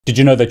Did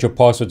you know that your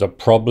passwords are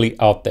probably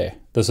out there?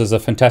 This is a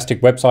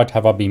fantastic website,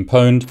 Have I Been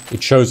Pwned?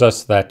 It shows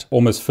us that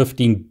almost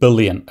 15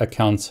 billion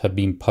accounts have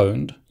been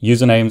pwned.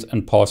 Usernames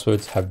and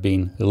passwords have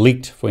been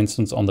leaked, for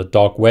instance, on the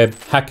dark web.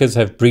 Hackers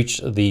have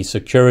breached the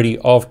security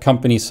of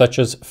companies such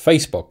as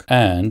Facebook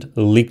and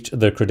leaked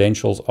the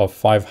credentials of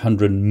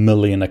 500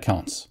 million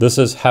accounts. This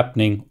is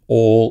happening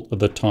all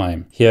the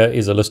time. Here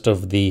is a list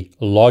of the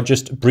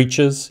largest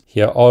breaches.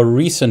 Here are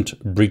recent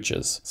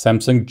breaches.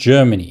 Samsung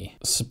Germany,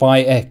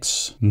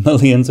 SpyX,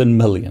 millions and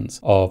millions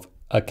of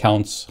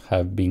accounts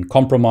have been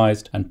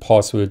compromised and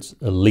passwords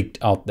are leaked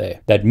out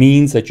there. That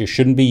means that you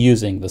shouldn't be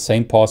using the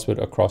same password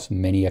across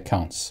many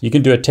accounts. You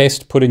can do a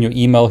test, put in your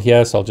email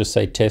here. So I'll just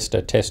say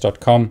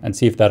test@test.com and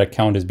see if that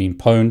account has been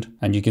pwned.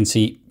 And you can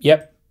see,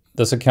 yep,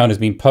 this account has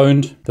been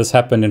pwned. This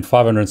happened in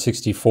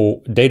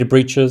 564 data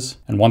breaches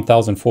and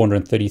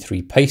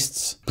 1,433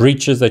 pastes.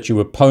 Breaches that you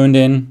were pwned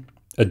in: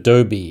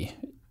 Adobe,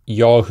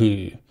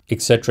 Yahoo,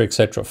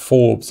 etc.,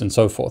 Forbes, and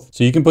so forth.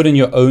 So you can put in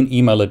your own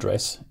email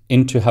address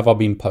into Have I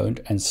Been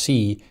Pwned and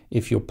see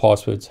if your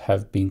passwords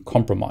have been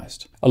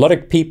compromised. A lot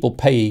of people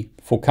pay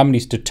for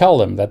companies to tell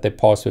them that their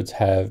passwords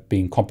have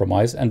been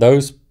compromised, and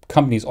those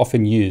companies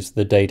often use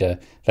the data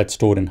that's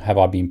stored in Have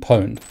I Been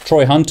Pwned.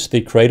 Troy Hunt,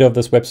 the creator of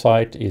this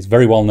website, is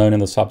very well known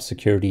in the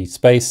cybersecurity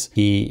space.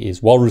 He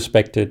is well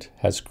respected,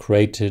 has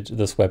created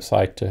this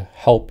website to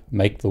help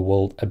make the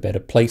world a better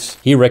place.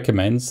 He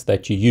recommends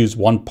that you use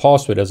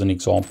 1Password as an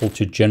example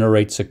to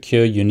generate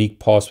secure, unique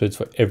passwords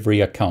for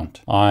every account.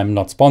 I'm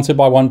not sponsored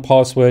by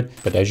 1Password,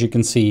 but as you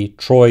can see,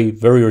 Troy,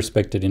 very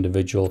respected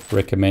individual,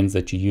 recommends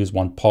that you use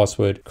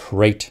 1Password,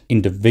 create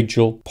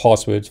individual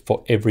passwords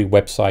for every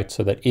website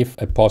so that if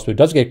a password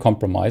does get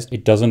compromised,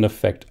 it doesn't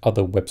affect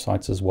other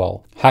websites as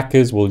well.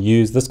 Hackers will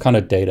use this kind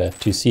of data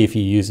to see if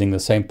you're using the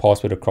same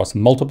password across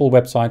multiple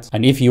websites.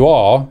 And if you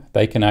are,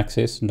 they can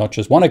access not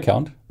just one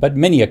account, but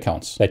many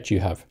accounts that you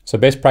have. So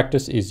best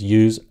practice is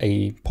use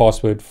a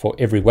password for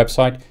every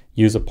website.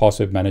 Use a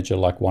password manager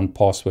like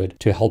 1Password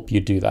to help you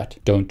do that.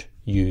 Don't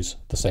use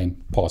the same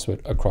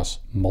password across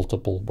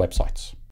multiple websites.